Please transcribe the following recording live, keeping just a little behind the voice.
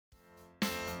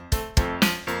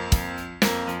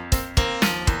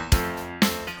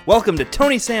Welcome to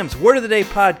Tony Sam's Word of the Day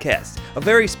podcast, a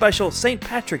very special St.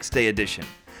 Patrick's Day edition.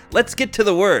 Let's get to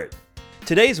the word.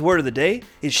 Today's word of the day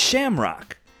is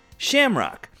shamrock.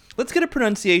 Shamrock. Let's get a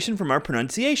pronunciation from our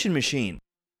pronunciation machine.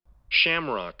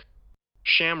 Shamrock.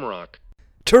 Shamrock.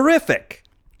 Terrific.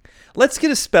 Let's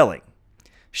get a spelling.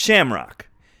 Shamrock.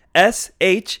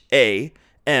 S-H-A-M'-R,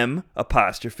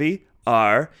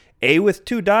 A with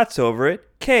two dots over it,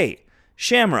 K.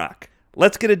 Shamrock.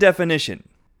 Let's get a definition.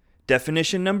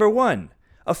 Definition number 1.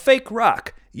 A fake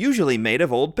rock, usually made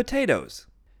of old potatoes.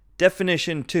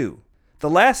 Definition 2. The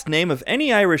last name of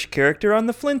any Irish character on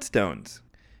the Flintstones.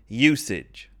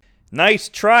 Usage. Nice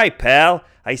try, pal.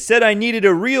 I said I needed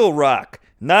a real rock,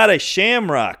 not a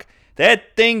shamrock.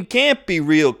 That thing can't be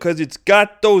real 'cause it's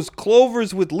got those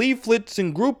clovers with leaflets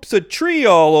and groups of tree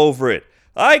all over it.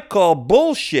 I call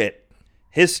bullshit.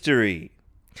 History.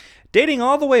 Dating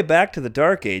all the way back to the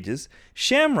Dark Ages,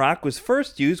 shamrock was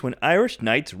first used when Irish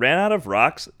knights ran out of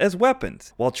rocks as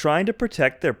weapons while trying to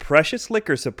protect their precious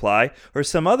liquor supply or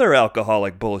some other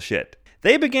alcoholic bullshit.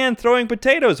 They began throwing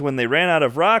potatoes when they ran out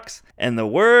of rocks, and the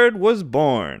word was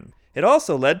born. It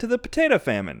also led to the potato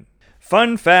famine.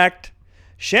 Fun fact,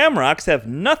 shamrocks have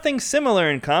nothing similar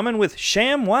in common with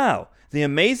ShamWow, the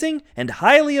amazing and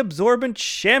highly absorbent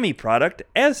chamois product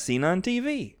as seen on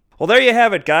TV. Well, there you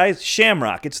have it, guys.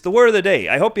 Shamrock. It's the word of the day.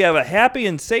 I hope you have a happy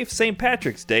and safe St.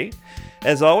 Patrick's Day.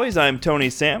 As always, I'm Tony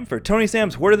Sam for Tony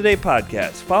Sam's Word of the Day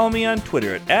podcast. Follow me on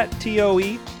Twitter at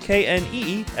TOEKNEESAM.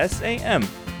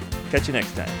 Catch you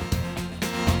next time.